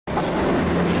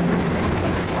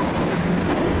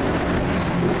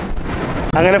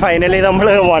അങ്ങനെ ഫൈനലി നമ്മൾ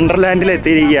വണ്ടർലാൻഡിൽ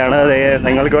എത്തിയിരിക്കുകയാണ്.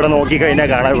 നിങ്ങൾക്ക് ഇവിടെ നോക്കിക്കഴിഞ്ഞാൽ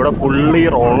കാണാം, ഇവിടെ ഫുള്ളി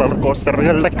റോളർ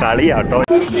കോസ്റ്ററുകളുടെ കളിയാട്ടോ.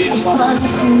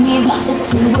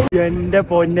 എന്റെ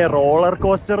പൊന്നെ, റോളർ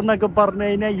കോസ്റ്റർ എന്നൊക്കെ പറഞ്ഞു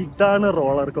കഴിഞ്ഞാൽ ഇതാണ്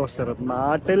റോളർ കോസ്റ്റർ.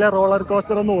 നാട്ടിലെ റോളർ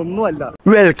കോസ്റ്റർ ഒന്നും ഒന്നുമല്ല.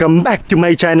 Welcome back to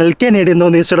my channel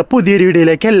കനേഡിയൻതോന്നിവസിയുടെ പുതിയൊരു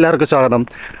വീഡിയോയിലേക്ക് എല്ലാവർക്കും സ്വാഗതം.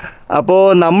 അപ്പോൾ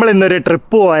നമ്മൾ ഇന്നൊരു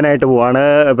ട്രിപ്പ് പോകാനായിട്ട് പോവാണ്.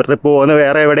 ട്രിപ്പ് പോകുന്നത്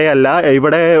വേറെ എവിടെയല്ല,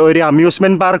 ഇവിടെ ഒരു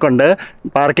അമ്യൂസ്മെൻറ്റ് പാർക്കുണ്ട്.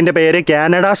 പാർക്കിൻ്റെ പേര്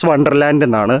കാനഡാസ് വണ്ടർലാൻഡ്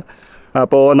എന്നാണ്.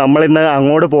 അപ്പോൾ നമ്മളിന്ന്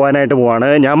അങ്ങോട്ട് പോകാനായിട്ട് പോവാണ്.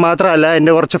 ഞാൻ മാത്രമല്ല,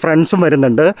 എൻ്റെ കുറച്ച് ഫ്രണ്ട്സും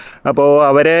വരുന്നുണ്ട്. അപ്പോൾ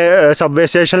അവരെ സബ്വേ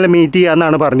സ്റ്റേഷനിൽ മീറ്റ്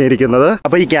ചെയ്യാമെന്നാണ് പറഞ്ഞിരിക്കുന്നത്.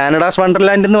 അപ്പോൾ ഈ കാനഡാസ്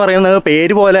വണ്ടർലാൻഡ് എന്ന് പറയുന്നത്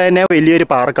പേര് പോലെ തന്നെ വലിയൊരു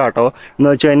പാർക്കാട്ടോ. എന്ന്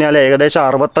വെച്ച് കഴിഞ്ഞാൽ ഏകദേശം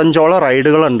 65ഓളം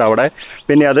റൈഡുകളുണ്ട് അവിടെ.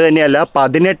 പിന്നെ അത് തന്നെയല്ല,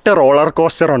 18 റോളർ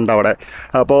കോസ്റ്റർ ഉണ്ട് അവിടെ.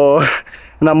 അപ്പോൾ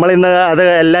നമ്മളിന്ന് അത്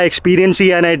എല്ലാം എക്സ്പീരിയൻസ്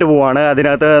ചെയ്യാനായിട്ട് പോവാണ്.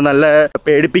 അതിനകത്ത് നല്ല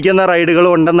പേടിപ്പിക്കുന്ന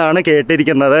റൈഡുകളും ഉണ്ടെന്നാണ്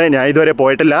കേട്ടിരിക്കുന്നത്. ഞാൻ ഇതുവരെ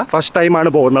പോയിട്ടില്ല, ഫസ്റ്റ് ടൈമാണ്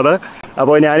പോകുന്നത്.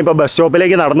 അപ്പോൾ ഞാനിപ്പോൾ ബസ്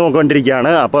സ്റ്റോപ്പിലേക്ക് നടന്നു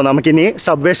പോയിക്കൊണ്ടിരിക്കുകയാണ്. അപ്പോൾ നമുക്കിനി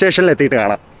സബ്വേ സ്റ്റേഷനിൽ എത്തിയിട്ട്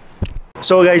കാണാം.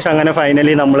 സോ ഗൈസ്, അങ്ങനെ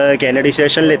ഫൈനലി നമ്മൾ കെനഡി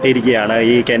സ്റ്റേഷനിൽ എത്തിയിരിക്കുകയാണ്.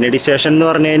 ഈ കെനഡി സ്റ്റേഷൻ എന്ന്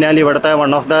പറഞ്ഞു കഴിഞ്ഞാൽ ഇവിടുത്തെ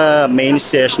വൺ ഓഫ് ദ മെയിൻ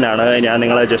സ്റ്റേഷനാണ്. ഞാൻ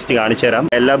നിങ്ങളെ ജസ്റ്റ് കാണിച്ചു തരാം.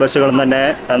 എല്ലാ ബസ്സുകളും തന്നെ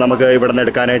നമുക്ക് ഇവിടെ നിന്ന്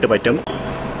എടുക്കാനായിട്ട് പറ്റും.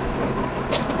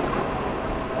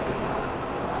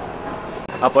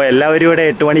 അപ്പോൾ എല്ലാവരും ഇവിടെ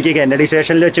 8 മണിക്ക് കെനഡി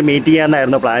സ്റ്റേഷനിൽ വെച്ച് മീറ്റ്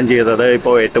ചെയ്യാമെന്നായിരുന്നു പ്ലാൻ ചെയ്തത്.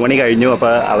 ഇപ്പോൾ 8 മണി കഴിഞ്ഞു.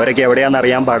 അപ്പോൾ അവരൊക്കെ എവിടെയാണെന്ന്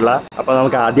അറിയാൻ പാടില്ല. അപ്പോൾ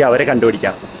നമുക്ക് ആദ്യം അവരെ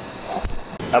കണ്ടുപിടിക്കാം.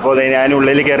 അപ്പോൾ ഞാൻ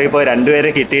ഉള്ളിൽ കയറിയപ്പോൾ 2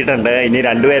 പേരെ കിട്ടിയിട്ടുണ്ട്. ഇനി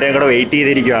 2 പേരെയും കൂടെ വെയിറ്റ്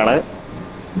ചെയ്തിരിക്കുകയാണ്.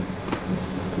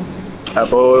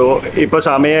 അപ്പോൾ ഇപ്പോൾ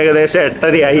സമയം ഏകദേശം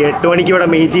 8:30 ആയി. 8 മണിക്ക് ഇവിടെ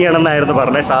മീറ്റ് ചെയ്യണമെന്നായിരുന്നു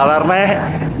പറഞ്ഞത്. സാധാരണ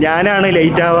ഞാനാണ്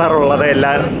ലേറ്റ് ആവാറുള്ളത്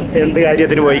എന്ത്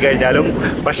കാര്യത്തിന് പോയി കഴിഞ്ഞാലും.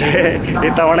 പക്ഷേ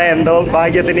ഇത്തവണ എന്തോ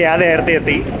ഭാഗ്യത്തിന് ഞാൻ നേരത്തെ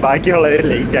എത്തി, ബാക്കിയുള്ളവർ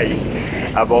ലേറ്റായി.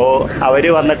 അപ്പോൾ അവർ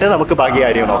വന്നിട്ട് നമുക്ക് ബാക്കി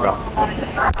കാര്യം നോക്കാം.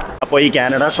 അപ്പോൾ ഈ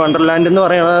കാനഡാസ് വണ്ടർലാൻഡ് എന്ന്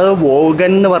പറയുന്നത്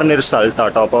വോഗൻ എന്ന് പറഞ്ഞൊരു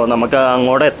സ്ഥലത്താട്ടോ. അപ്പോൾ നമുക്ക്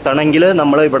അങ്ങോട്ട് എത്തണമെങ്കിൽ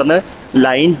നമ്മൾ ഇവിടുന്ന്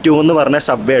ലൈൻ 2 എന്ന് പറഞ്ഞ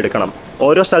സബ്വേ എടുക്കണം.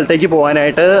 ഓരോ സ്ഥലത്തേക്ക്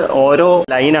പോകാനായിട്ട് ഓരോ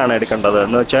ലൈനാണ് എടുക്കേണ്ടത്.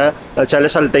 എന്ന് വെച്ചാൽ ചില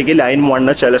സ്ഥലത്തേക്ക് ലൈൻ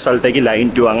 1, ചില സ്ഥലത്തേക്ക് ലൈൻ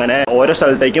 2, അങ്ങനെ ഓരോ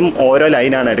സ്ഥലത്തേക്കും ഓരോ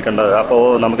ലൈനാണ് എടുക്കേണ്ടത്. അപ്പോൾ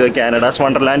നമുക്ക് കാനഡാസ്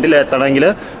വണ്ടർലാൻഡിൽ എത്തണമെങ്കിൽ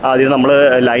ആദ്യം നമ്മൾ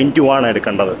ലൈൻ 2 ആണ്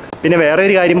എടുക്കേണ്ടത്. പിന്നെ വേറെ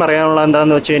ഒരു കാര്യം പറയാനുള്ളത്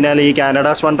എന്താണെന്ന് വെച്ച് കഴിഞ്ഞാൽ, ഈ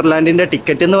കാനഡാസ് വണ്ടർലാൻഡിൻ്റെ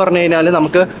ടിക്കറ്റ് എന്ന് പറഞ്ഞു കഴിഞ്ഞാൽ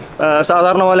നമുക്ക്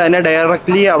സാധാരണ പോലെ തന്നെ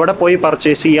ഡയറക്റ്റ്ലി അവിടെ പോയി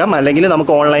പർച്ചേസ് ചെയ്യാം, അല്ലെങ്കിൽ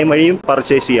നമുക്ക് ഓൺലൈൻ വഴിയും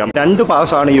പർച്ചേസ് ചെയ്യാം. 2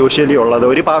 പാസ്സാണ് യൂഷ്വലി ഉള്ളത്.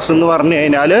 ഒരു പാസ് എന്ന് പറഞ്ഞു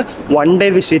കഴിഞ്ഞാൽ 1 ഡേ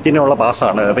വിസിറ്റിനുള്ള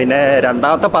പാസ്സാണ്. പിന്നെ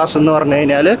രണ്ടാമത്തെ പാസ് എന്ന് പറഞ്ഞു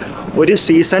കഴിഞ്ഞാൽ ഒരു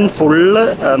സീസൺ ഫുള്ള്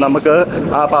നമുക്ക്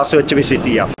ആ പാസ് വെച്ച് വിസിറ്റ്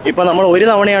ചെയ്യാം. ഇപ്പോൾ നമ്മൾ ഒരു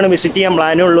തവണയാണ് വിസിറ്റ് ചെയ്യാൻ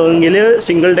പ്ലാനുള്ളതെങ്കിൽ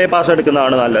സിംഗിൾ ഡേ പാസ്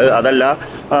എടുക്കുന്നതാണ് നല്ലത്. അതല്ല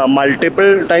മൾട്ടിപ്പിൾ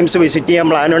ടൈംസ് വിസിറ്റ് ചെയ്യാൻ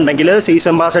പ്ലാൻ ഉണ്ടെങ്കിൽ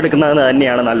സീസൺ പാസ് എടുക്കുന്നത്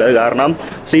തന്നെയാണ് നല്ലത്. കാരണം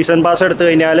സീസൺ പാസ് എടുത്തു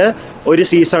കഴിഞ്ഞാൽ ഒരു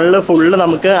സീസണിൽ ഫുള്ള്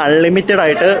നമുക്ക് അൺലിമിറ്റഡ്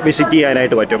ആയിട്ട് വിസിറ്റ്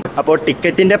ചെയ്യാനായിട്ട് പറ്റും. അപ്പോൾ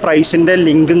ടിക്കറ്റിൻ്റെ പ്രൈസിൻ്റെ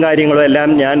ലിങ്കും കാര്യങ്ങളും എല്ലാം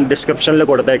ഞാൻ ഡിസ്ക്രിപ്ഷനിൽ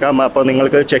കൊടുത്തേക്കാം. അപ്പോൾ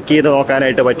നിങ്ങൾക്ക് ചെക്ക് ചെയ്ത്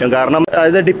നോക്കാനായിട്ട് പറ്റും. കാരണം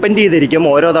അത് ഡിപ്പെൻഡ് ചെയ്തിരിക്കും.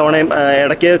 ഓരോ തവണയും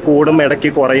ഇടയ്ക്ക് കൂടും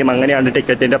ഇടയ്ക്ക് കുറയും, അങ്ങനെയാണ്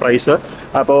ടിക്കറ്റിൻ്റെ പ്രൈസ്.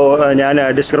 അപ്പോൾ ഞാൻ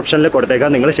ഡിസ്ക്രിപ്ഷനിൽ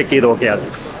കൊടുത്തേക്കാം, നിങ്ങൾ ചെക്ക് ചെയ്ത് നോക്കിയാൽ മതി.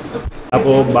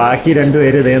 അപ്പോൾ ബാക്കി 2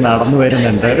 പേര് ഇതേ നടന്നു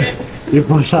വരുന്നുണ്ട്.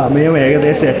 ഇപ്പോൾ സമയം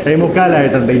ഏകദേശം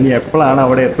 8:45 ഇനി എപ്പോഴാണ്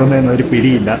അവിടെ എത്തുന്നതെന്നൊരു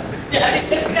പിടിയില്ല.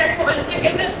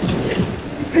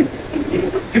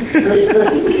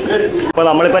 അപ്പോൾ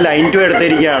നമ്മളിപ്പോൾ ലൈൻ 2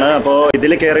 എടുത്തിരിക്കുകയാണ്. അപ്പോൾ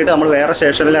ഇതിൽ കയറിയിട്ട് നമ്മൾ വേറെ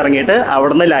സ്റ്റേഷനിൽ ഇറങ്ങിയിട്ട്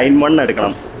അവിടെ നിന്ന് ലൈൻ 1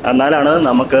 എടുക്കണം. എന്നാലാണ്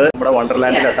നമുക്ക് ഇവിടെ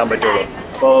വണ്ടർലാൻഡിൽ എത്താൻ പറ്റുള്ളൂ.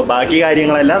 അപ്പോൾ ബാക്കി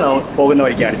കാര്യങ്ങളെല്ലാം നമുക്ക് പോകുന്ന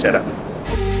വഴിക്ക് കാണിച്ചു തരാം.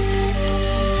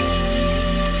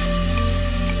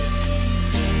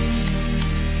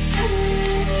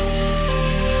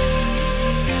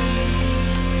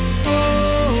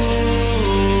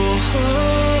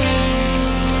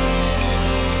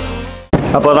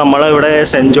 അപ്പോൾ നമ്മളിവിടെ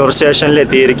സെൻറ്റ് ജോർജ് സ്റ്റേഷനിൽ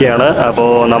എത്തിയിരിക്കുകയാണ്.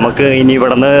 അപ്പോൾ നമുക്ക് ഇനി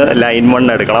ഇവിടെ നിന്ന് ലൈൻ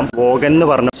 1 എടുക്കണം. വോഗൻ എന്ന്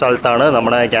പറഞ്ഞ സ്ഥലത്താണ്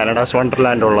നമ്മുടെ കാനഡാസ്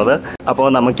വണ്ടർലാൻഡ് ഉള്ളത്. അപ്പോൾ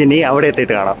നമുക്കിനി അവിടെ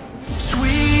എത്തിയിട്ട് കാണാം.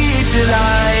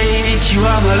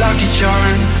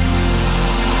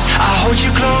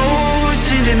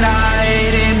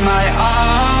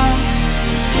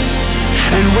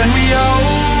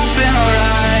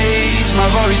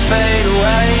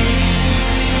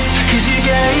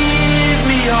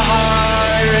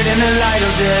 In the light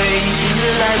of day, in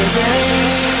the light of day.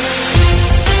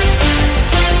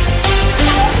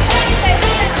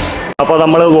 അപ്പോൾ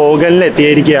നമ്മൾ വോഗനിൽ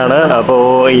എത്തിയിരിക്കുകയാണ്. അപ്പോൾ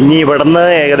ഇനി ഇവിടുന്ന്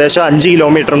ഏകദേശം 5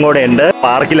 കിലോമീറ്ററും കൂടെ ഉണ്ട്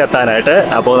പാർക്കിലെത്താനായിട്ട്.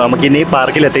 അപ്പോൾ നമുക്കിനി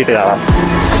പാർക്കിലെത്തിയിട്ട് കാണാം.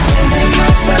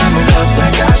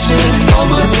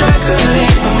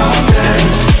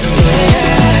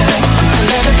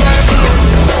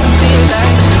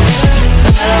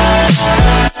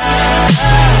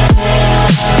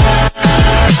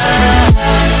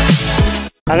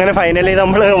 അങ്ങനെ ഫൈനലി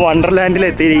നമ്മൾ വണ്ടർലാൻഡിൽ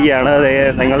എത്തിയിരിക്കുകയാണ്.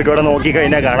 നിങ്ങൾക്കിവിടെ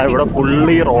നോക്കിക്കഴിഞ്ഞാൽ കാണാം, ഇവിടെ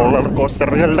ഫുള്ളി റോളർ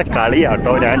കോസ്റ്ററുകളുടെ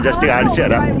കളിയാട്ടോ. ഞാൻ ജസ്റ്റ് കാണിച്ചു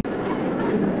തരാം.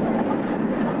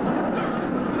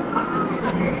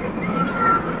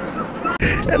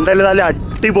 എന്തായാലും നല്ല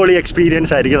അടിപൊളി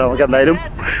എക്സ്പീരിയൻസ് ആയിരിക്കും. നമുക്ക് എന്തായാലും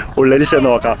ഉള്ളിൽ ചെന്ന്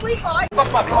നോക്കാം.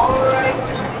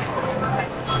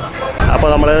 അപ്പോൾ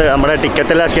നമ്മൾ നമ്മുടെ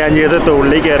ടിക്കറ്റെല്ലാം സ്കാൻ ചെയ്ത്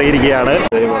ഉള്ളിൽ കയറിയിരിക്കുകയാണ്.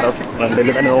 ഇവിടെ ഫ്രണ്ടിൽ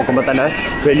തന്നെ നോക്കുമ്പോൾ തന്നെ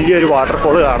വലിയൊരു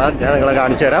വാട്ടർഫോൾ കാണാം. ഞാൻ നിങ്ങളെ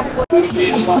കാണിച്ചു തരാം.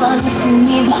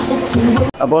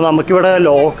 അപ്പോൾ നമുക്കിവിടെ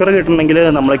ലോക്കർ കിട്ടണമെങ്കിൽ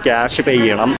നമ്മൾ ക്യാഷ് പേ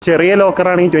ചെയ്യണം. ചെറിയ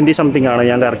ലോക്കറാണെങ്കിൽ 20 സംതിങ് ആണ്.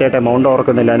 ഞാൻ കറക്റ്റായിട്ട് എമൗണ്ട്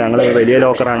ഓർക്കുന്നില്ല. ഞങ്ങൾ വലിയ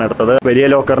ലോക്കറാണ് എടുത്തത്. വലിയ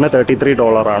ലോക്കറിന്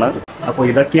 $33. അപ്പോൾ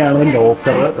ഇതൊക്കെയാണ്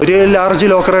ലോക്കർ. ഒരു ലാർജ്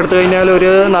ലോക്കർ എടുത്തു കഴിഞ്ഞാൽ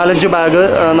ഒരു 4-5 ബാഗ്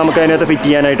നമുക്ക് അതിനകത്ത് ഫിറ്റ്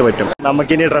ചെയ്യാനായിട്ട് പറ്റും.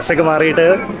 നമുക്കിനി ഡ്രസ്സൊക്കെ മാറിയിട്ട്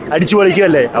അടിച്ചു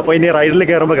പൊളിക്കുമല്ലേ. അപ്പോൾ ഇനി റൈഡിൽ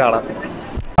കയറുമ്പോൾ കാണാം.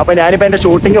 അപ്പോൾ ഞാനിപ്പോൾ എൻ്റെ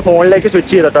ഷൂട്ടിംഗ് ഫോണിലേക്ക്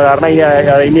സ്വിച്ച് ചെയ്തിട്ടോ. കാരണം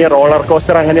ഇനി റോളർ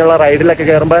കോസ്റ്റർ അങ്ങനെയുള്ള റൈഡിലൊക്കെ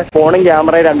കയറുമ്പോൾ ഫോണും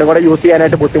ക്യാമറയും രണ്ടും കൂടെ യൂസ്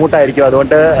ചെയ്യാനായിട്ട് ബുദ്ധിമുട്ടായിരിക്കും.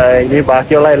 അതുകൊണ്ട് ഇനി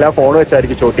ബാക്കിയുള്ള എല്ലാ ഫോണും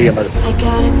വെച്ചായിരിക്കും ഷൂട്ട് ചെയ്യുന്നത്.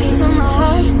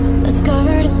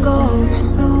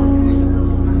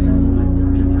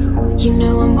 You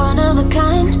know I'm one of a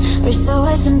kind, or so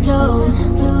I've been told.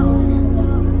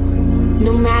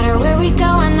 No matter where we go,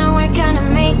 I know we're gonna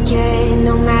make it.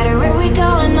 No matter where we go,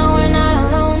 I know we're not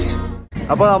alone.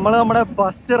 അപ്പോൾ നമ്മൾ നമ്മുടെ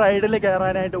first റൈഡിൽ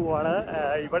കയറാനായിട്ട് പോവാണ്.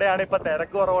 ഇവിടെയാണ് ഇപ്പോൾ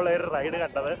തിരക്ക് കുറവുള്ള ഒരു റൈഡ്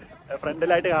കണ്ടത്.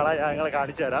 ഫ്രണ്ടിലായിട്ട് കാണാൻ ഞാൻ നിങ്ങളെ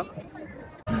കാണിച്ചു തരാം.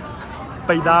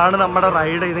 അപ്പോൾ ഇതാണ് നമ്മുടെ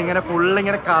റൈഡ്. ഇതിങ്ങനെ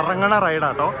ഫുള്ളിങ്ങനെ കറങ്ങണ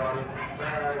റൈഡാട്ടോ.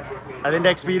 അതിൻ്റെ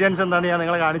എക്സ്പീരിയൻസ് എന്താണെന്ന് ഞാൻ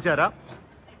നിങ്ങളെ കാണിച്ചു തരാം.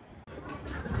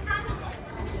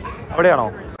 അവിടെയാണോ?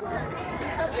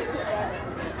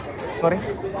 Sorry,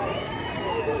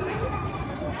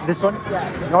 this one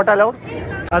not allowed.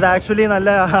 അത് ആക്ച്വലി നല്ല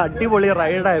അടിപൊളി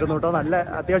റൈഡായിരുന്നു കേട്ടോ.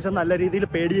 അത്യാവശ്യം നല്ല രീതിയിൽ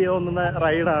പേടി തോന്നുന്ന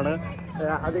റൈഡാണ്.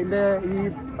 അതിൻ്റെ ഈ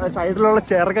സൈഡിലുള്ള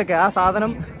ചെയർക്കൊക്കെ ആ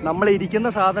സാധനം നമ്മൾ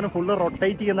ഇരിക്കുന്ന സാധനം ഫുള്ള്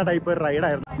റൊട്ടേറ്റ് ചെയ്യുന്ന ടൈപ്പ് ഒരു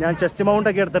റൈഡായിരുന്നു. ഞാൻ ചെസ്റ്റ് മൗണ്ട്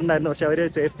ഒക്കെ എടുത്തിട്ടുണ്ടായിരുന്നു. പക്ഷെ അവർ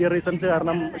സേഫ്റ്റി റീസൺസ്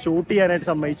കാരണം ഷൂട്ട് ചെയ്യാനായിട്ട്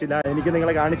സമ്മതിച്ചില്ല. എനിക്ക്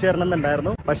നിങ്ങളെ കാണിച്ചു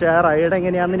തരണമെന്നുണ്ടായിരുന്നു. പക്ഷേ ആ റൈഡ്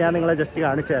എങ്ങനെയാണെന്ന് ഞാൻ നിങ്ങളെ ജസ്റ്റ്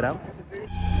കാണിച്ചു തരാം.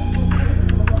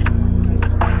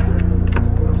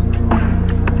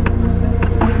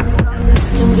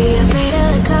 Don't be afraid to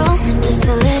let go, just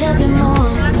a little bit more.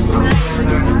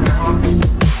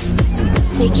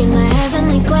 Taking the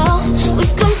heavenly glow,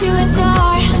 we've come to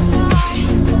adore.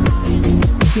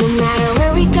 No matter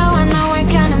where we go, I know we're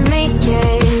gonna make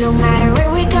it. No matter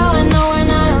where we go, I know we're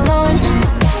not alone.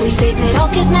 We face it all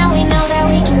 'cause now we know that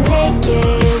we can take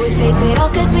it. We face it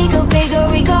all 'cause we go big or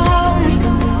we go home.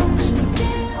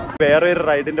 വേറൊരു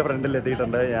റൈഡിന്റെ ഫ്രണ്ടിൽ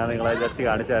എത്തിയിട്ടുണ്ട്. ഞാൻ നിങ്ങളെ just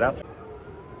കാണിച്ചു തരാം.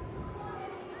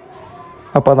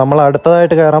 അപ്പോൾ നമ്മൾ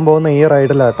അടുത്തതായിട്ട് കയറാൻ പോകുന്ന ഈ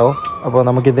റൈഡിലാട്ടോ. അപ്പോൾ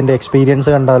നമുക്കിതിൻ്റെ എക്സ്പീരിയൻസ്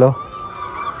കണ്ടാലോ.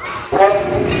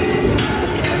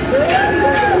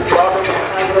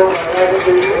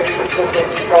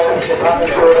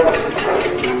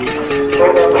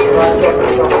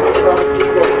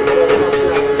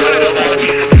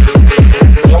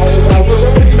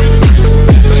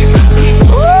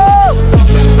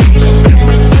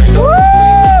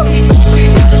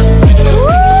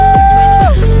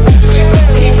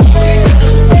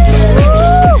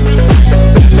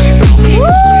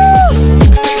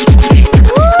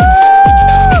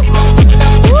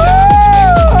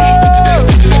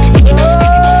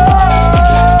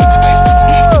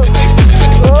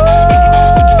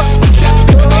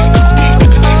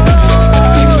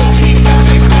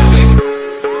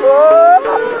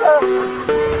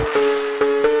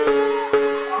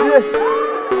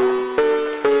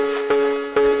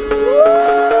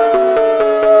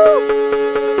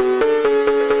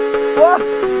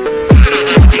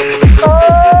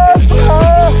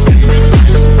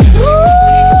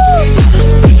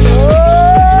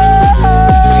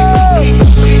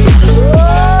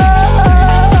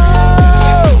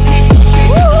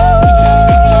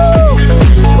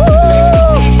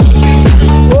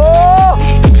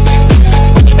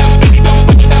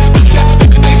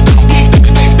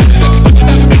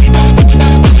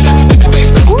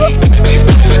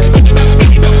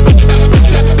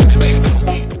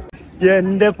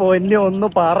 എൻ്റെ പൊന്നെ ഒന്ന്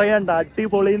പറയണ്ട,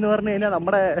 അടിപൊളി എന്ന് പറഞ്ഞു കഴിഞ്ഞാൽ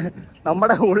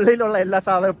നമ്മുടെ ഉള്ളിലുള്ള എല്ലാ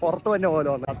സാധനവും പുറത്ത് തന്നെ പോലെ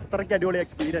വന്നു. അത്രയ്ക്ക് അടിപൊളി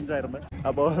എക്സ്പീരിയൻസ് ആയിരുന്നു.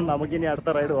 അപ്പോൾ നമുക്കിനി അടുത്ത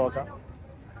റൈഡ് നോക്കാം.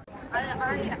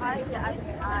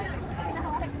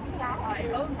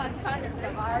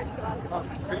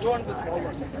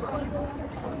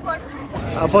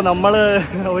 അപ്പോൾ നമ്മൾ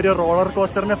ഒരു റോളർ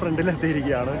കോസ്റ്ററിന്റെ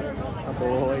ഫ്രണ്ടിലെത്തിയിരിക്കുകയാണ്.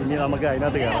 അപ്പോൾ ഇനി നമുക്ക്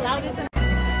അതിനകത്ത് കയറാം.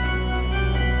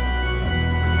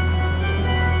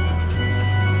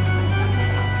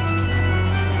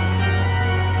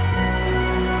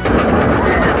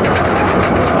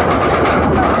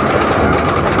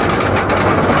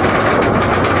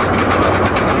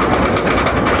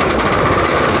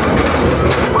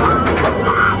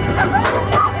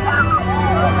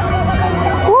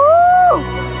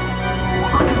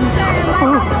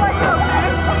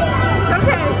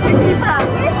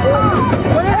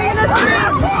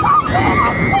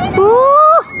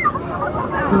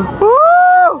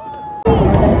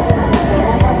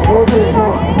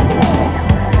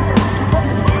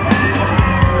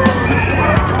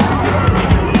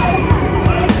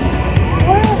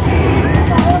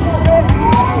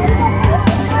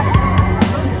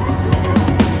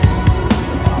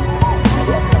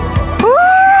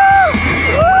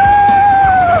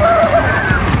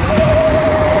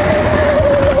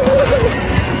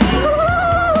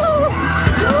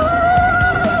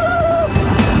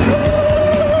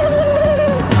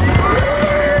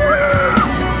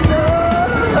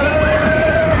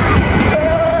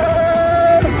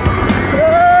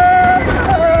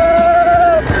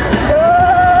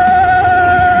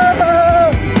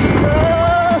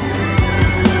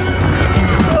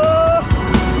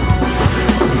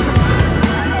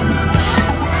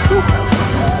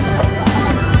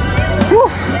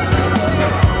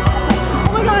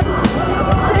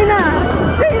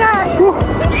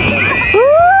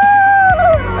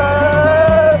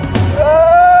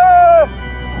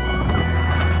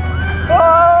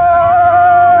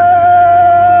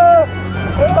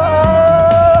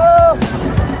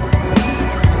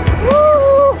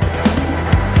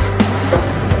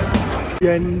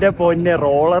 എന്റെ പൊന്നെ,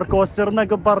 റോളർ കോസ്റ്റർ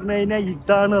എന്നൊക്കെ പറഞ്ഞു കഴിഞ്ഞാൽ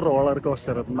ഇതാണ് റോളർ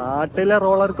കോസ്റ്റർ. നാട്ടിലെ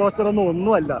റോളർ കോസ്റ്റർ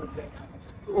ഒന്നുമല്ല.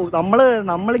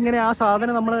 നമ്മളിങ്ങനെ ആ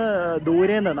സാധനം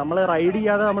നമ്മൾ റൈഡ്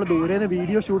ചെയ്യാതെ നമ്മൾ ദൂരേന്ന്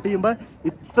വീഡിയോ ഷൂട്ട് ചെയ്യുമ്പോൾ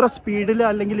ഇത്ര സ്പീഡിൽ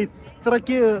അല്ലെങ്കിൽ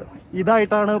ഇത്രയ്ക്ക്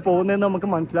ഇതായിട്ടാണ് പോകുന്നതെന്ന് നമുക്ക്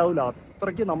മനസ്സിലാവില്ല.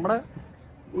 അത്രയ്ക്ക്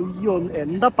അയ്യോ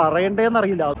എന്താ പറയണ്ടേന്ന്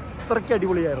അറിയില്ല, അത്രയ്ക്ക്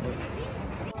അടിപൊളിയായിരുന്നു.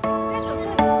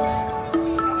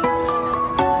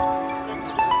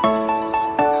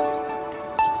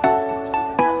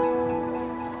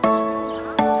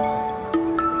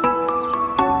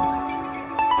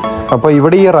 അപ്പോൾ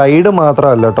ഇവിടെ ഈ റൈഡ്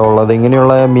മാത്രമല്ല കേട്ടോ ഉള്ളത്,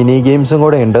 ഇങ്ങനെയുള്ള മിനി ഗെയിംസും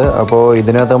കൂടെ ഉണ്ട്. അപ്പോൾ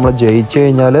ഇതിനകത്ത് നമ്മൾ ജയിച്ചു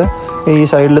കഴിഞ്ഞാൽ ഈ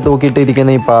സൈഡിൽ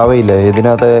തൂക്കിയിട്ടിരിക്കുന്ന ഈ പാവയില്ലേ,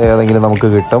 ഇതിനകത്ത് ഏതെങ്കിലും നമുക്ക്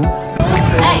കിട്ടും.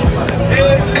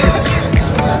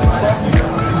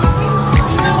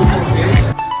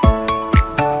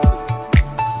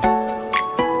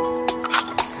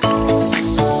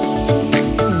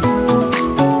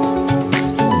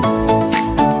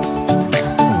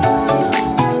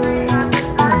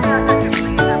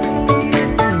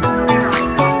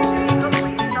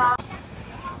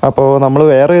 അപ്പോൾ നമ്മൾ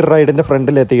വേറെ ഒരു റൈഡിൻ്റെ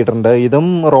ഫ്രണ്ടിൽ എത്തിയിട്ടുണ്ട്. ഇതും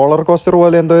റോളർ കോസ്റ്റർ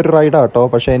പോലെ എന്തോ ഒരു റൈഡാണ് കേട്ടോ.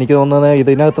 പക്ഷേ എനിക്ക് തോന്നുന്നത്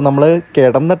ഇതിനകത്ത് നമ്മൾ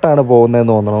കിടന്നിട്ടാണ്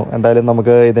പോകുന്നതെന്ന് തോന്നുന്നു. എന്തായാലും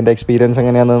നമുക്ക് ഇതിൻ്റെ എക്സ്പീരിയൻസ്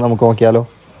എങ്ങനെയാണെന്ന് നമുക്ക് നോക്കിയാലോ.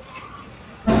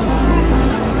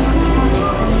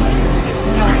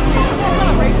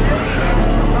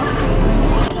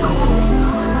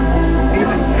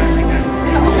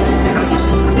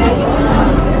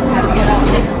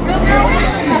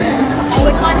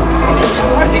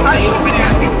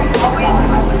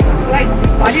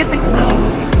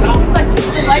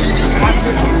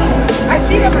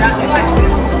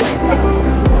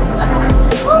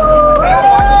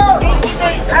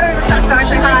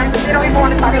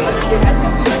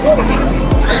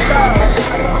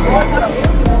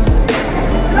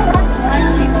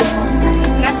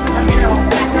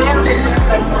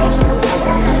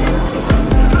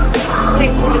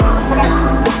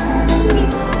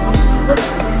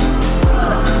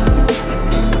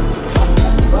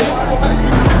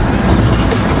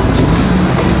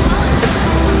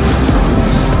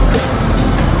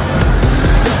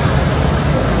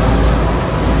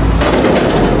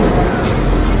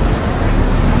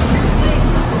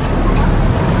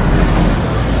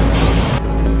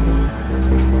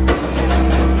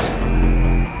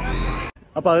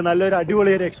 അപ്പോൾ അത് നല്ലൊരു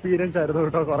അടിപൊളിയൊരു എക്സ്പീരിയൻസ് ആയിരുന്നു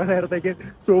കേട്ടോ. കുറേ നേരത്തേക്ക്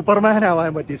സൂപ്പർമാൻ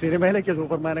ആവാൻ പറ്റി. സിനിമയിലൊക്കെ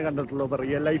സൂപ്പർമാനെ കണ്ടിട്ടുള്ളൂ, അപ്പോൾ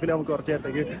റിയൽ ലൈഫിൽ നമുക്ക് കുറച്ച്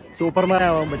നേരത്തേക്ക് സൂപ്പർമാൻ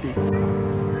ആവാൻ പറ്റി.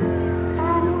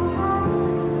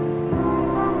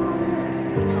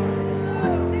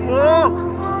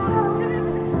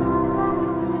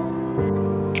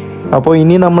 അപ്പോൾ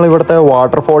ഇനി നമ്മൾ ഇവിടുത്തെ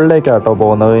വാട്ടർഫോളിലേക്കാട്ടോ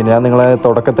പോകുന്നത്. ഞാൻ നിങ്ങളെ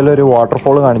തുടക്കത്തിലൊരു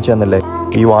വാട്ടർഫോൾ കാണിച്ചു തന്നില്ലേ.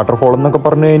 ഈ വാട്ടർഫോൾ എന്നൊക്കെ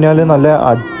പറഞ്ഞു കഴിഞ്ഞാൽ നല്ല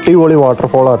അടിപൊളി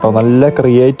വാട്ടർഫോളാട്ടോ. നല്ല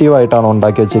ക്രിയേറ്റീവായിട്ടാണ്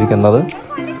ഉണ്ടാക്കി വെച്ചിരിക്കുന്നത്.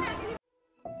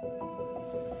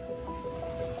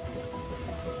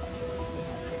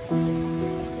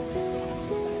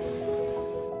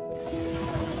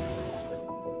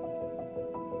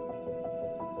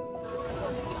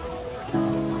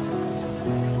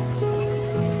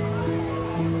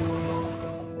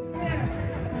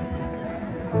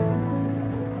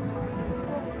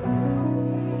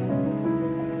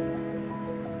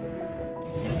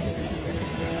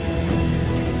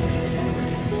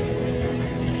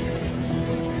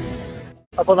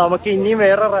 അപ്പോൾ നമുക്ക് ഇനിയും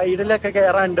വേറെ റൈഡിലൊക്കെ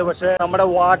കയറാനുണ്ട്. പക്ഷെ നമ്മുടെ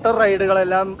വാട്ടർ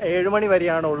റൈഡുകളെല്ലാം 7 മണി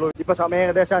വരെയാണുള്ളൂ. ഇപ്പൊ സമയം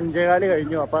ഏകദേശം 5:15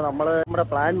 കഴിഞ്ഞു. അപ്പൊ നമ്മുടെ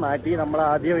പ്ലാൻ മാറ്റി നമ്മൾ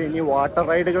ആദ്യം ഇനി വാട്ടർ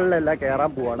റൈഡുകളിലെല്ലാം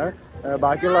കയറാൻ പോവാണ്.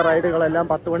 ബാക്കിയുള്ള റൈഡുകളെല്ലാം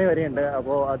 10 മണി വരെയുണ്ട്.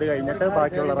 അപ്പോൾ അത് കഴിഞ്ഞിട്ട്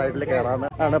ബാക്കിയുള്ള റൈഡിൽ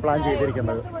കയറാനാണ് പ്ലാൻ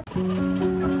ചെയ്തിരിക്കുന്നത്.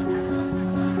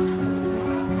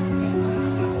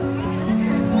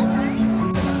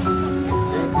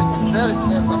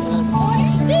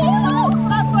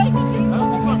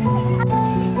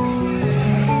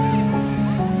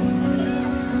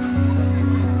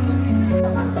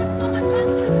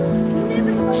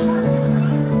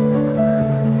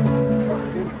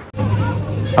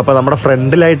 അപ്പോൾ നമ്മുടെ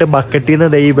ഫ്രണ്ടിലായിട്ട് ബക്കറ്റിൽ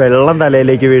നിന്ന് ഈ വെള്ളം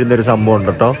തലയിലേക്ക് വീഴുന്നൊരു സംഭവം ഉണ്ട്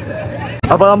കേട്ടോ.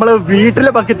 അപ്പോൾ നമ്മൾ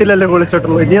വീട്ടിലെ ബക്കറ്റിലല്ലേ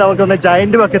കുളിച്ചിട്ടുള്ളൂ, ഇനി നമുക്കൊന്ന്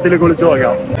ജയന്റ് ബക്കറ്റിൽ കുളിച്ചു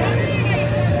പോകാം.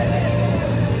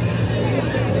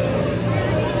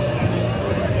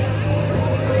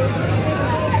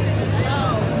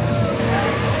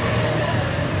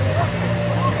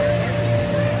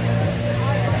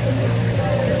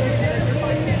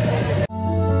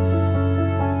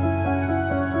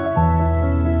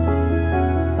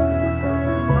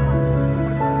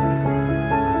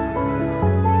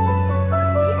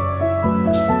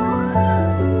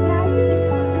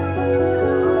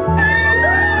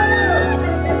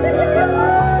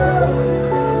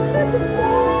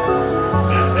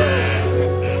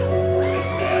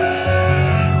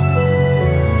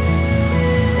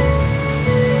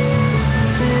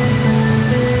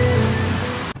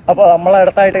 അപ്പോൾ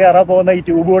നമ്മളടുത്തായിട്ട് കയറാൻ പോകുന്ന ഈ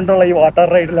ട്യൂബ് കൊണ്ടുള്ള ഈ വാട്ടർ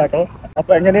റൈഡിലാട്ടോ.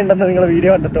 അപ്പോൾ എങ്ങനെയുണ്ടെന്ന് നിങ്ങൾ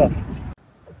വീഡിയോ കണ്ടിട്ട് വാ.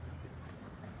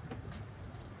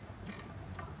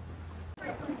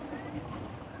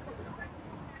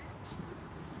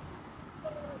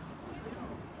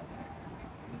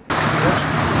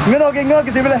 ഇങ്ങ്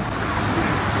നോക്കി സിബിലെ.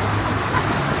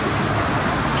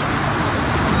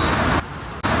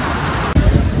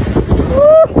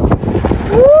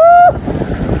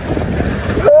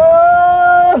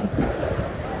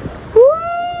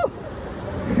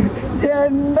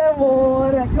 എന്റെ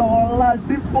മോനൊക്കെ ഉള്ള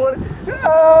അടിപൊളി.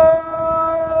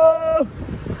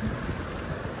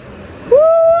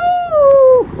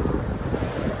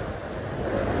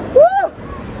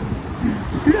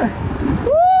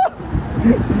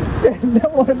 എന്റെ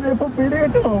മോനെ ഇപ്പൊ പിടി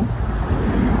കിട്ടുമോ?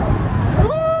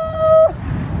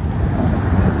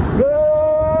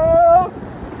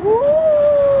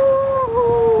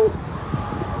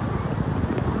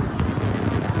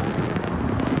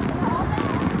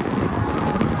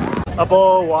 അപ്പോൾ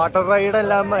വാട്ടർ റൈഡ്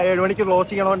എല്ലാം 7 മണിക്ക് ക്ലോസ്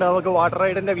ചെയ്യണോണ്ട് നമുക്ക് വാട്ടർ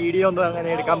റൈഡിന്റെ വീഡിയോ ഒന്നും അങ്ങനെ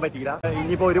എടുക്കാൻ പറ്റിയില്ല.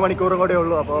 ഇനിയിപ്പോൾ 1 മണിക്കൂറും കൂടെ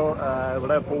ഉള്ളൂ. അപ്പോൾ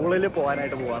ഇവിടെ പൂളിൽ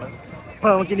പോകാനായിട്ട് പോവാണ്.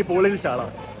 അപ്പോൾ നമുക്കിനി പൂളിൽ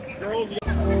ചാടാം.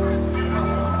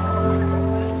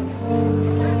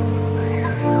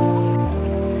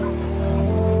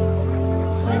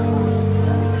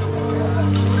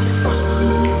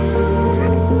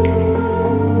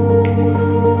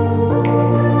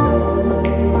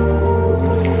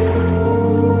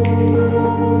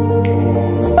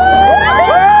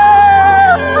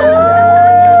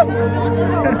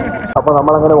 അപ്പോൾ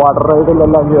നമ്മളങ്ങനെ വാട്ടർ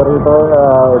റൈഡിലെല്ലാം കയറിയിട്ട്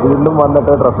വീണ്ടും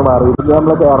വന്നിട്ട് ഡ്രസ്സ് മാറി. പിന്നെ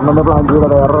നമ്മൾ കയറണമെന്ന് പ്ലാൻ ചെയ്ത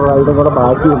വേറൊരു റൈഡും കൂടെ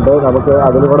ബാക്കിയുണ്ട്. നമുക്ക്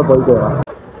അതിലും കൂടെ പോയി കയറാം.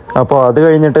 അപ്പോൾ അത്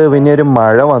കഴിഞ്ഞിട്ട് പിന്നെ ഒരു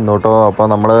മഴ വന്നു കേട്ടോ. അപ്പോൾ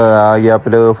നമ്മൾ ആ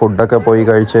ഗ്യാപ്പിൽ ഫുഡൊക്കെ പോയി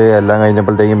കഴിച്ച് എല്ലാം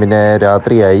കഴിഞ്ഞപ്പോഴത്തേക്കും പിന്നെ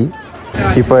രാത്രിയായി.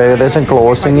 ഇപ്പോൾ ഏകദേശം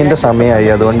ക്ലോസിങ്ങിൻ്റെ സമയമായി.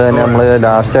 അതുകൊണ്ട് തന്നെ നമ്മൾ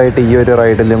ലാസ്റ്റായിട്ട് ഈ ഒരു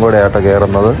റൈഡിലും കൂടെ ആട്ടോ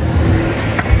കയറുന്നത്.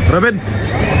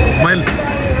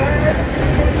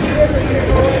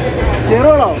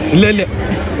 ഇല്ല ഇല്ല.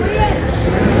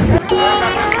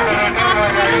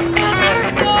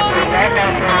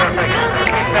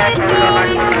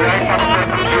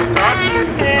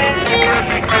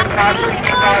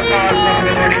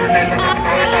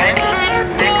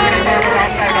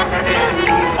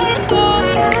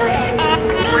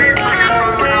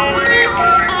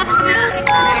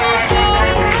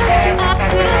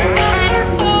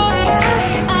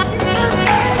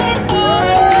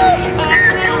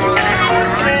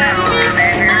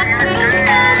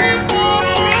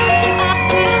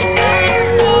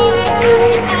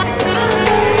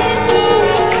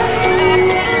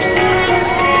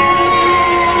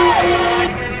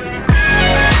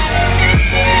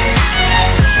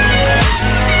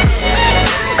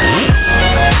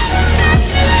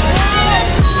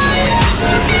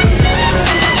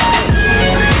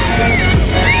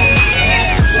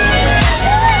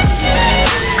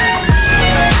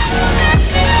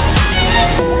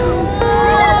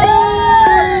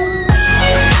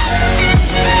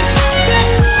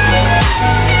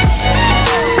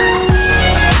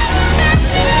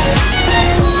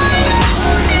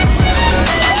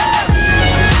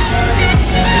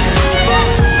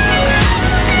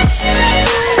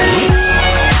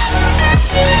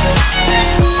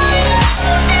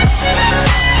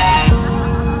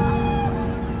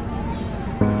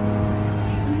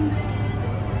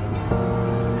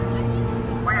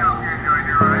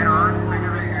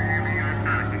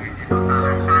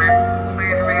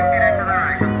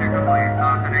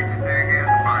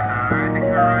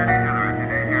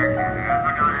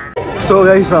 സോ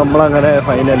ഗൈസ്, നമ്മളങ്ങനെ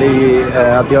ഫൈനലി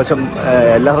അത്യാവശ്യം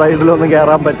എല്ലാ റൈഡിലൊന്നും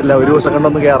കയറാൻ പറ്റില്ല. ഒരു ദിവസം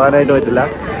കൊണ്ടൊന്നും കയറാനായിട്ട് പറ്റില്ല.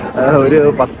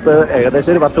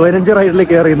 ഏകദേശം ഒരു 10-15 റൈഡിൽ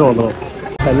കയറിയെന്ന് തോന്നുന്നു.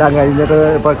 എല്ലാം കഴിഞ്ഞിട്ട്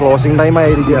ഇപ്പോൾ ക്ലോസിങ് ടൈം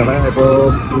ആയിരിക്കുകയാണ്. ഇപ്പോൾ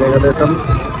ഏകദേശം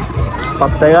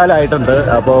 10:15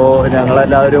 അപ്പോൾ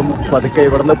ഞങ്ങളെല്ലാവരും പതുക്കെ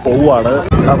ഇവിടുന്ന് പോവുകയാണ്.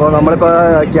 അപ്പോൾ നമ്മളിപ്പോൾ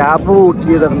ക്യാബ് ബുക്ക്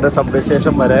ചെയ്തിട്ടുണ്ട് സബ്വേ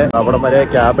സ്റ്റേഷൻ വരെ. അവിടെ വരെ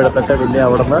ക്യാബ് എടുത്തിട്ട് പിന്നെ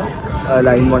അവിടുന്ന്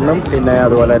ലൈൻ 1 പിന്നെ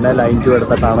അതുപോലെ തന്നെ ലൈൻ 2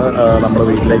 എടുത്തിട്ടാണ് നമ്മൾ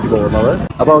വീട്ടിലേക്ക് പോകുന്നത്.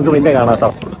 അപ്പോൾ നമുക്ക് പിന്നെ കാണാം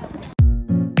കേട്ടോ.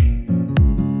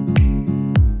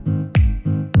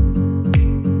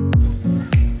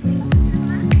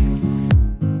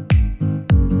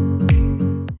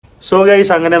 സോ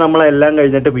ഗൈസ്, അങ്ങനെ നമ്മളെല്ലാം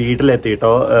കഴിഞ്ഞിട്ട്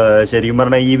വീട്ടിലെത്തിയിട്ടോ. ശരിക്കും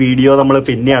പറഞ്ഞാൽ ഈ വീഡിയോ നമ്മൾ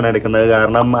പിന്നെയാണ് എടുക്കുന്നത്.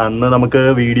 കാരണം അന്ന് നമുക്ക്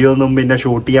വീഡിയോ ഒന്നും പിന്നെ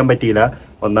ഷൂട്ട് ചെയ്യാൻ പറ്റിയില്ല.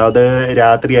 ഒന്നാമത്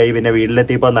രാത്രിയായി, പിന്നെ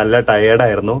വീട്ടിലെത്തിയപ്പോൾ നല്ല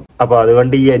ടയേർഡായിരുന്നു. അപ്പോൾ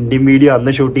അതുകൊണ്ട് ഈ എൻഡിങ് വീഡിയോ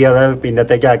അന്ന് ഷൂട്ട് ചെയ്യാതെ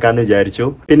പിന്നത്തേക്ക് ആക്കാമെന്ന് വിചാരിച്ചു.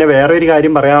 പിന്നെ വേറെ ഒരു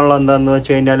കാര്യം പറയാനുള്ളത് എന്താണെന്ന്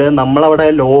വെച്ച് കഴിഞ്ഞാൽ, നമ്മളവിടെ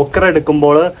ലോക്കർ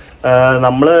എടുക്കുമ്പോൾ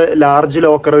നമ്മൾ ലാർജ്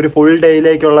ലോക്കർ, ഒരു ഫുൾ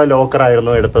ഡേയിലേക്കുള്ള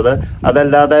ലോക്കറായിരുന്നു എടുത്തത്.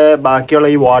 അതല്ലാതെ ബാക്കിയുള്ള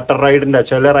ഈ വാട്ടർ റൈഡിന്റെ,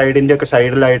 ചില റൈഡിന്റെ ഒക്കെ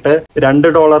സൈഡിലായിട്ട്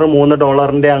 $2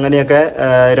 $3 അങ്ങനെയൊക്കെ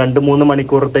 2-3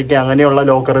 മണിക്കൂറത്തേക്ക് അങ്ങനെയുള്ള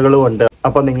ലോക്കറുകളും ഉണ്ട്.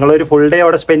 അപ്പൊ നിങ്ങളൊരു ഫുൾ ഡേ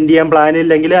അവിടെ സ്പെൻഡ് ചെയ്യാൻ പ്ലാൻ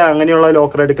ഇല്ലെങ്കിൽ അങ്ങനെയുള്ള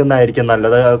ലോക്കർ എടുക്കുന്നതായിരിക്കും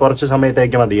നല്ലത്. കുറച്ച്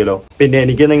സമയത്തേക്ക് മതിയല്ലോ. പിന്നെ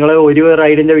എനിക്ക് നിങ്ങൾ ഒരു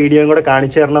റൈഡിന്റെ വീഡിയോയും കൂടെ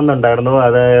കാണിച്ചു തരണം എന്നുണ്ടായിരുന്നു.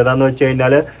 അത് ഏതാന്ന് വെച്ച്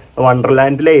കഴിഞ്ഞാൽ,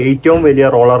 വണ്ടർലാൻഡിലെ ഏറ്റവും വലിയ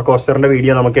റോളർ കോസ്റ്ററിന്റെ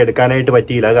വീഡിയോ നമുക്ക് എടുക്കാനായിട്ട്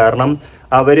പറ്റിയില്ല. കാരണം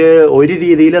അവര് ഒരു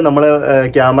രീതിയിൽ നമ്മളെ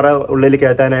ക്യാമറ ഉള്ളിൽ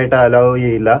കയറ്റാനായിട്ട് അലോ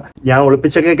ചെയ്യില്ല. ഞാൻ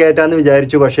ഒളിപ്പിച്ചൊക്കെ കയറ്റാന്ന്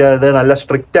വിചാരിച്ചു, പക്ഷെ അത് നല്ല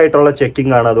സ്ട്രിക്റ്റ് ആയിട്ടുള്ള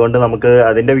ചെക്കിംഗ് ആണ്. അതുകൊണ്ട് നമുക്ക്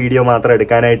അതിന്റെ വീഡിയോ മാത്രം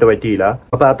എടുക്കാനായിട്ട് പറ്റിയില്ല.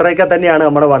 അപ്പൊ അത്രയൊക്കെ തന്നെയാണ്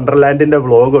നമ്മുടെ വണ്ടർലാൻഡിന്റെ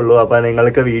വ്ലോഗ് ഉള്ളൂ. അപ്പൊ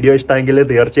നിങ്ങൾക്ക് വീഡിയോ ഇഷ്ടമെങ്കിൽ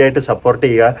തീർച്ചയായിട്ടും സപ്പോർട്ട്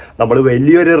ചെയ്യുക. നമ്മൾ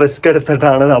വലിയൊരു റിസ്ക്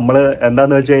എടുത്തിട്ടാണ് നമ്മൾ,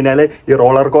 എന്താന്ന് വെച്ച് കഴിഞ്ഞാൽ, ഈ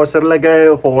റോളർ കോസ്റ്ററിലൊക്കെ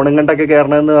ഫോണും കണ്ടൊക്കെ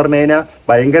കയറണമെന്ന് പറഞ്ഞു കഴിഞ്ഞാൽ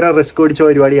ഭയങ്കര റിസ്ക് പിടിച്ച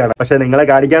പരിപാടിയാണ്. പക്ഷെ നിങ്ങളെ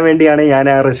കാണിക്കാൻ വേണ്ടിയാണ് ഞാൻ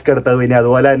ആ റിസ്ക് എടുത്തത്. പിന്നെ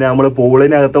അതുപോലെ തന്നെ നമ്മൾ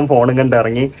പൂളിനകത്തും ഫോണും കണ്ട്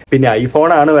ഇറങ്ങി. പിന്നെ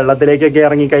ഐഫോണാണ്, വെള്ളത്തിലേക്കൊക്കെ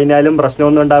ഇറങ്ങിക്കഴിഞ്ഞാലും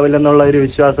പ്രശ്നമൊന്നും ഉണ്ടാവില്ലെന്നുള്ള ഒരു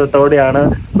വിശ്വാസത്തോടെയാണ്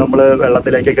നമ്മൾ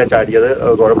വെള്ളത്തിലേക്കൊക്കെ ചാടിയത്.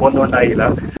 കുഴപ്പമൊന്നും ഉണ്ടായില്ല.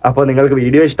 അപ്പോൾ നിങ്ങൾക്ക്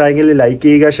വീഡിയോ ഇഷ്ടമെങ്കിൽ ലൈക്ക്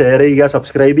ചെയ്യുക, ഷെയർ ചെയ്യുക,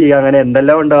 സബ്സ്ക്രൈബ് ചെയ്യുക, അങ്ങനെ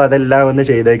എന്തെല്ലാം ഉണ്ടോ അതെല്ലാം ഒന്ന്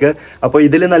ചെയ്തേക്ക്. അപ്പോൾ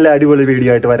ഇതിൽ നല്ല അടിപൊളി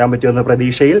വീഡിയോ ആയിട്ട് വരാൻ പറ്റുമെന്ന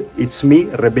പ്രതീക്ഷയിൽ it's me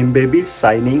Rebin baby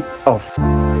signing off.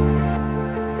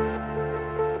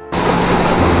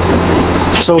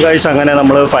 So guys, അങ്ങനെ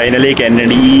നമ്മൾ ഫൈനലി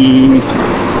കെന്നഡി.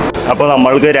 അപ്പോൾ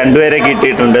നമ്മൾക്ക് 2 പേരെ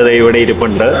കിട്ടിയിട്ടുണ്ട്, ഇവിടെ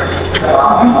ഇരിപ്പുണ്ട്.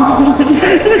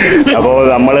 അപ്പോൾ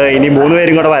നമ്മൾ ഇനി 3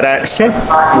 പേരും കൂടെ വരാൻ,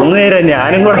 3 പേര്,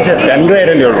 ഞാനും കൂടെ 2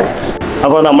 പേരല്ലേ ഉള്ളൂ.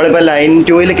 അപ്പോൾ നമ്മളിപ്പോൾ ലൈൻ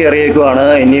 2-ൽ കയറിയേക്കുവാണ്.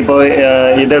 ഇനിയിപ്പോൾ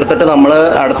ഇതെടുത്തിട്ട് നമ്മൾ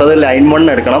അടുത്തത് ലൈൻ 1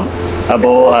 എടുക്കണം.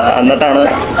 അപ്പോൾ എന്നിട്ടാണ്,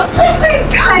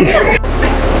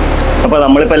 അപ്പോൾ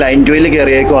നമ്മളിപ്പോൾ ലൈൻ 2-ൽ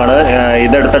കയറിയേക്കുവാണ്.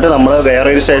 ഇതെടുത്തിട്ട് നമ്മൾ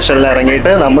വേറൊരു സ്റ്റേഷനിൽ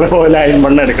ഇറങ്ങിയിട്ട് നമ്മളിപ്പോൾ ലൈൻ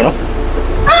 1 എടുക്കണം.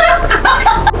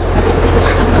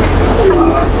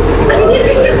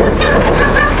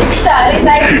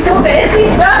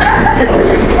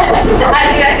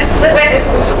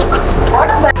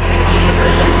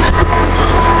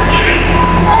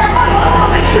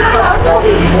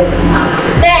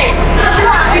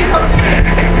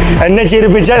 എന്നെ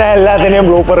ചിരിപ്പിച്ചാൽ ഞാൻ എല്ലാത്തിനെയും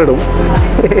ബ്ലൂപ്പർ ഇടും.